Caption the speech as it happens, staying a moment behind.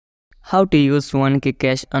How to use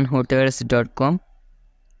Onekeycash on hotels.com.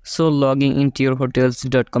 So logging into your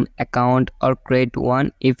hotels.com account or create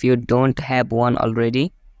one if you don't have one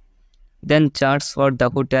already. Then search for the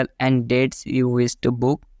hotel and dates you wish to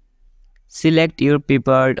book. Select your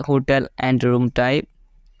preferred hotel and room type.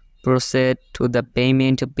 Proceed to the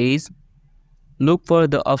payment page. Look for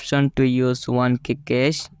the option to use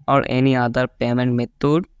Onekeycash or any other payment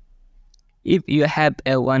method. If you have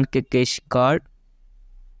a Onekeycash card,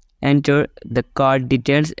 enter the card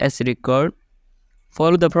details as required.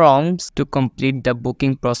 Follow the prompts to complete the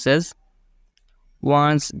booking process.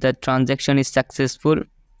 Once the transaction is successful,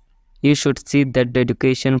 you should see the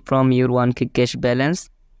deduction from your Onekeycash balance,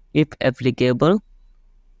 if applicable.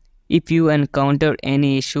 If you encounter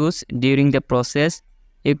any issues during the process,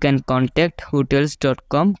 you can contact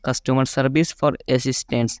hotels.com customer service for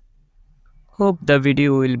assistance. Hope the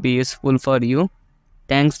video will be useful for you.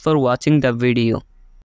 Thanks for watching the video.